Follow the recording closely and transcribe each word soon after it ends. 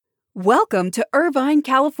Welcome to Irvine,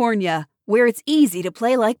 California, where it's easy to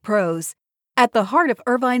play like pros. At the heart of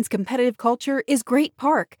Irvine's competitive culture is Great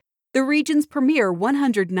Park, the region's premier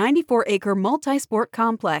 194-acre multi-sport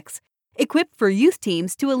complex, equipped for youth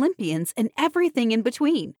teams to Olympians and everything in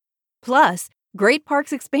between. Plus, Great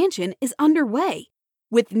Park's expansion is underway.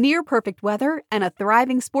 With near-perfect weather and a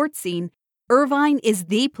thriving sports scene, Irvine is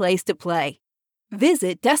the place to play.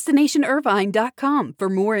 Visit DestinationIrvine.com for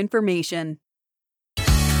more information.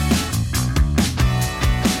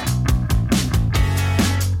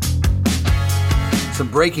 Some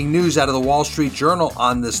breaking news out of the Wall Street Journal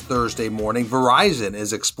on this Thursday morning. Verizon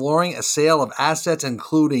is exploring a sale of assets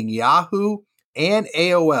including Yahoo and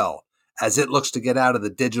AOL as it looks to get out of the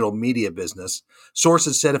digital media business.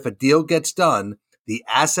 Sources said if a deal gets done, the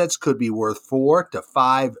assets could be worth $4 to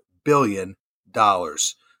 $5 billion.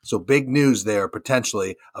 So big news there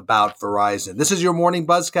potentially about Verizon. This is your morning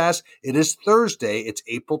Buzzcast. It is Thursday. It's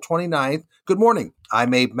April 29th. Good morning.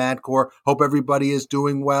 I'm Abe Madkour. Hope everybody is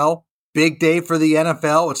doing well. Big day for the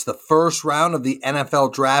NFL. It's the first round of the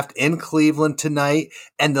NFL draft in Cleveland tonight,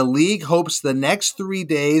 and the league hopes the next 3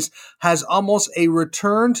 days has almost a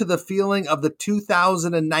return to the feeling of the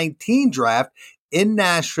 2019 draft in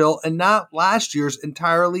Nashville and not last year's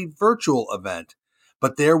entirely virtual event.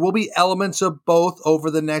 But there will be elements of both over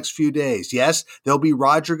the next few days. Yes, there'll be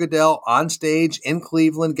Roger Goodell on stage in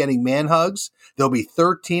Cleveland getting man hugs. There'll be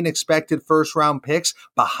 13 expected first-round picks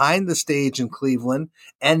behind the stage in Cleveland.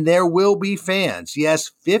 And there will be fans. Yes,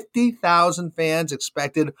 50,000 fans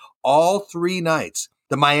expected all 3 nights.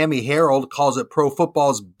 The Miami Herald calls it pro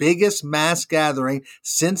football's biggest mass gathering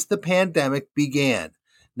since the pandemic began.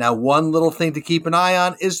 Now, one little thing to keep an eye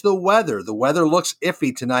on is the weather. The weather looks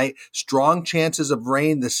iffy tonight. Strong chances of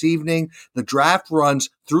rain this evening. The draft runs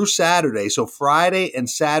through Saturday. So Friday and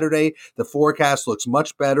Saturday, the forecast looks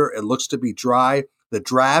much better. It looks to be dry. The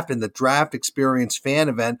draft and the draft experience fan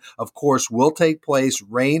event, of course, will take place,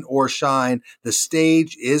 rain or shine. The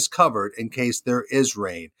stage is covered in case there is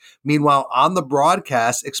rain. Meanwhile, on the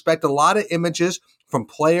broadcast, expect a lot of images from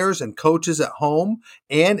players and coaches at home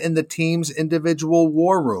and in the team's individual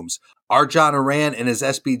war rooms. Arjan Aran, in his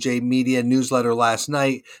SBJ Media newsletter last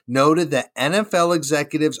night, noted that NFL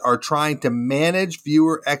executives are trying to manage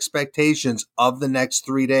viewer expectations of the next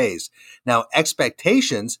 3 days. Now,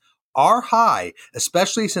 expectations are high,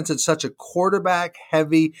 especially since it's such a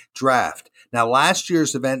quarterback-heavy draft. Now, last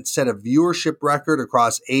year's event set a viewership record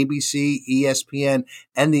across ABC, ESPN,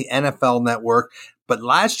 and the NFL Network. But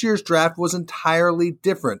last year's draft was entirely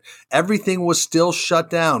different. Everything was still shut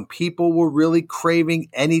down. People were really craving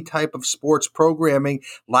any type of sports programming.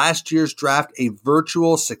 Last year's draft, a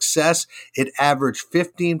virtual success. It averaged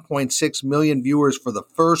 15.6 million viewers for the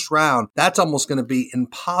first round. That's almost going to be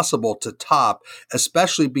impossible to top,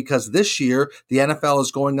 especially because this year the NFL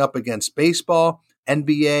is going up against baseball,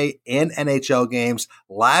 NBA, and NHL games.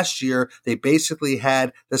 Last year, they basically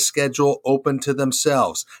had the schedule open to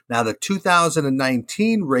themselves. Now, the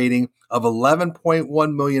 2019 rating of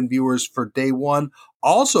 11.1 million viewers for day one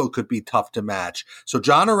also could be tough to match. So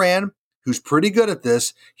John Aran, who's pretty good at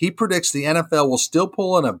this, he predicts the NFL will still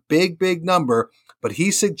pull in a big number, but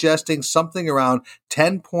he's suggesting something around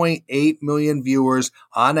 10.8 million viewers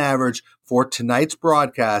on average for tonight's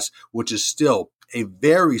broadcast, which is still a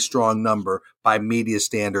very strong number by media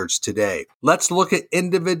standards today. Let's look at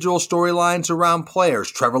individual storylines around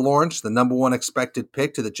players. Trevor Lawrence, the number 1 expected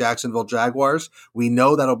pick to the Jacksonville Jaguars. We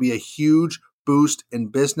know that'll be a huge boost in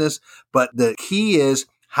business, but the key is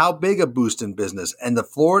how big a boost in business. And the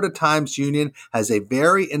Florida Times Union has a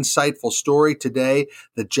very insightful story today.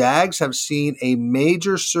 The Jags have seen a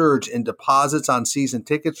major surge in deposits on season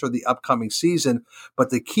tickets for the upcoming season, but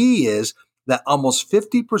the key is that almost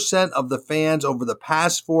 50% of the fans over the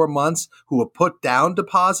past 4 months who have put down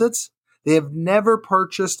deposits, they have never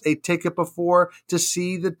purchased a ticket before to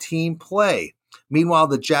see the team play. Meanwhile,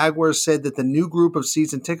 the Jaguars said that the new group of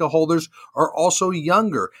season ticket holders are also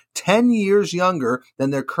younger, 10 years younger than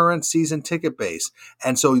their current season ticket base.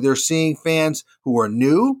 And so they're seeing fans who are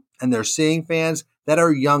new and they're seeing fans that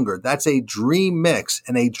are younger. That's a dream mix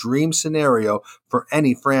and a dream scenario for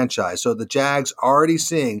any franchise. So the Jags already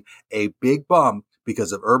seeing a big bump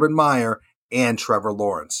because of Urban Meyer and Trevor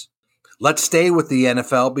Lawrence. Let's stay with the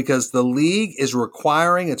NFL because the league is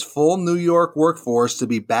requiring its full New York workforce to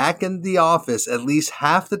be back in the office at least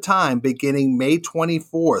half the time beginning May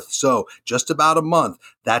 24th. So just about a month.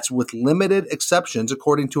 That's with limited exceptions,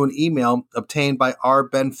 according to an email obtained by R.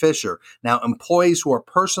 Ben Fisher. Now, employees who are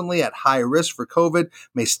personally at high risk for COVID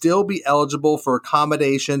may still be eligible for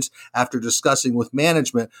accommodations after discussing with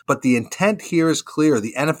management, but the intent here is clear.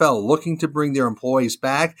 The NFL looking to bring their employees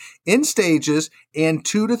back in stages and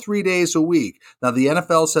 2 to 3 days a week. Now, the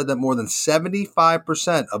NFL said that more than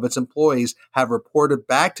 75% of its employees have reported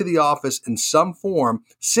back to the office in some form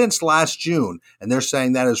since last June, and they're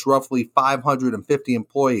saying that is roughly 550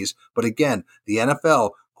 employees. But again, the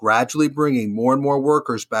NFL gradually bringing more and more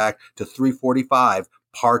workers back to 345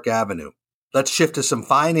 Park Avenue. Let's shift to some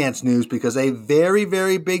finance news because a very,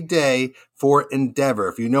 very big day for Endeavor.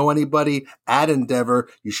 If you know anybody at Endeavor,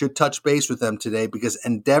 you should touch base with them today because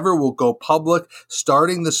Endeavor will go public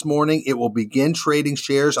starting this morning. It will begin trading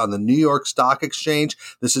shares on the New York Stock Exchange.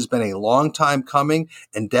 This has been a long time coming.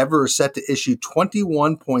 Endeavor is set to issue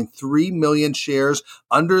 21.3 million shares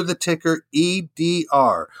under the ticker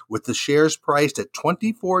EDR, with the shares priced at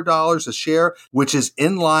 $24 a share, which is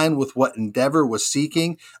in line with what Endeavor was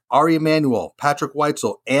seeking. Ari Emanuel, Patrick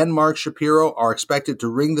Weitzel, and Mark Shapiro are expected to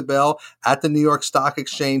ring the bell at the New York Stock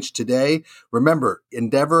Exchange today. Remember,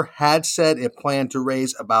 Endeavor had said it planned to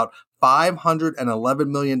raise about $511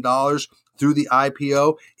 million through the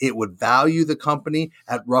IPO. It would value the company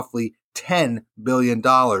at roughly $10 billion.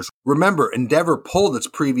 Remember, Endeavor pulled its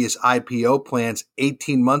previous IPO plans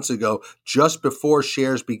 18 months ago, just before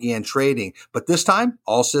shares began trading. But this time,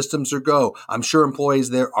 all systems are go. I'm sure employees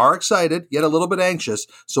there are excited, yet a little bit anxious.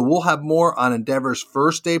 So we'll have more on Endeavor's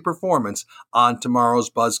first day performance on tomorrow's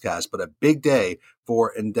Buzzcast. But a big day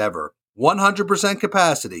for Endeavor. 100%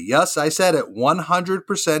 capacity. Yes, I said it,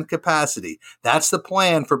 100% capacity. That's the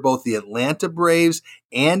plan for both the Atlanta Braves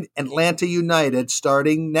and Atlanta United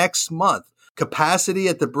starting next month. Capacity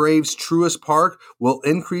at the Braves' Truist Park will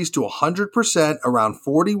increase to 100%, around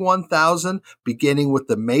 41,000, beginning with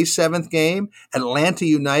the May 7th game. Atlanta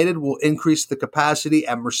United will increase the capacity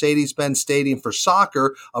at Mercedes-Benz Stadium for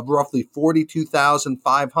soccer of roughly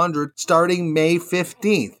 42,500 starting May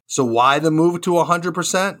 15th. So why the move to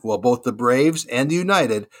 100%? Well, both the Braves and the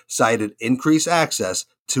United cited increased access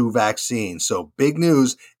to vaccines. So big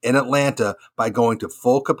news in Atlanta by going to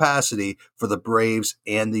full capacity for the Braves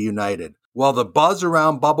and the United. Well, the buzz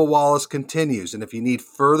around Bubba Wallace continues, and if you need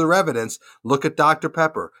further evidence, look at Dr.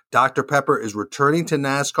 Pepper. Dr. Pepper is returning to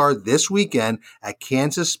NASCAR this weekend at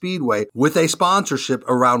Kansas Speedway with a sponsorship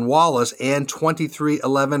around Wallace and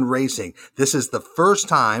 23XI Racing. This is the first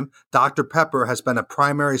time Dr. Pepper has been a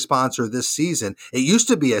primary sponsor this season. It used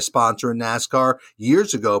to be a sponsor in NASCAR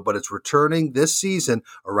years ago, but it's returning this season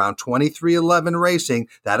around 23XI Racing.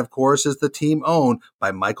 That, of course, is the team owned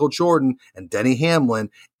by Michael Jordan and Denny Hamlin,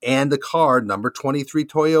 and the car number 23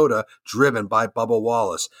 Toyota driven by Bubba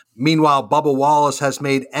Wallace. Meanwhile, Bubba Wallace has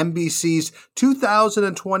made NBC's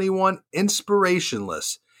 2021 Inspiration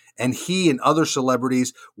List, and he and other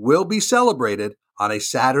celebrities will be celebrated on a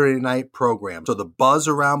Saturday night program. So the buzz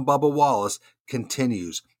around Bubba Wallace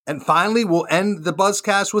continues. And finally, we'll end the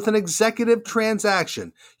Buzzcast with an executive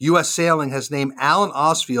transaction. U.S. Sailing has named Alan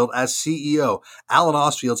Osfield as CEO. Alan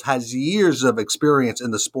Osfield has years of experience in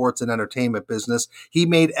the sports and entertainment business. He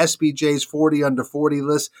made SBJ's 40 Under 40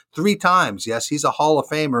 list 3 times. Yes, he's a Hall of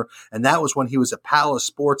Famer, and that was when he was at Palace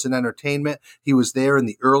Sports and Entertainment. He was there in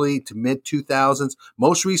the early to mid-2000s.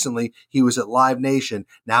 Most recently, he was at Live Nation.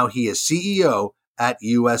 Now he is CEO at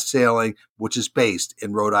U.S. Sailing, which is based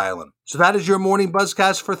in Rhode Island. So that is your morning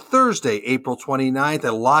Buzzcast for Thursday, April 29th.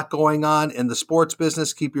 A lot going on in the sports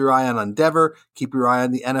business. Keep your eye on Endeavor. Keep your eye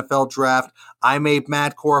on the NFL draft. I'm Abe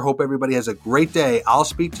Madkour. Hope everybody has a great day. I'll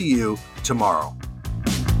speak to you tomorrow.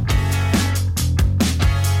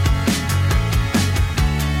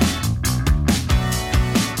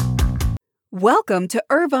 Welcome to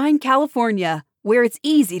Irvine, California, where it's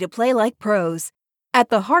easy to play like pros. At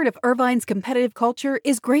the heart of Irvine's competitive culture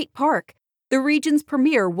is Great Park, the region's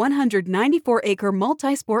premier 194-acre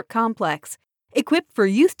multi-sport complex, equipped for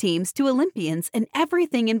youth teams to Olympians and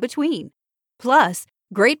everything in between. Plus,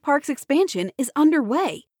 Great Park's expansion is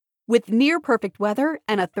underway. With near-perfect weather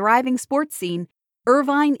and a thriving sports scene,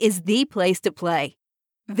 Irvine is the place to play.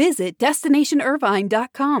 Visit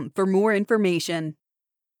DestinationIrvine.com for more information.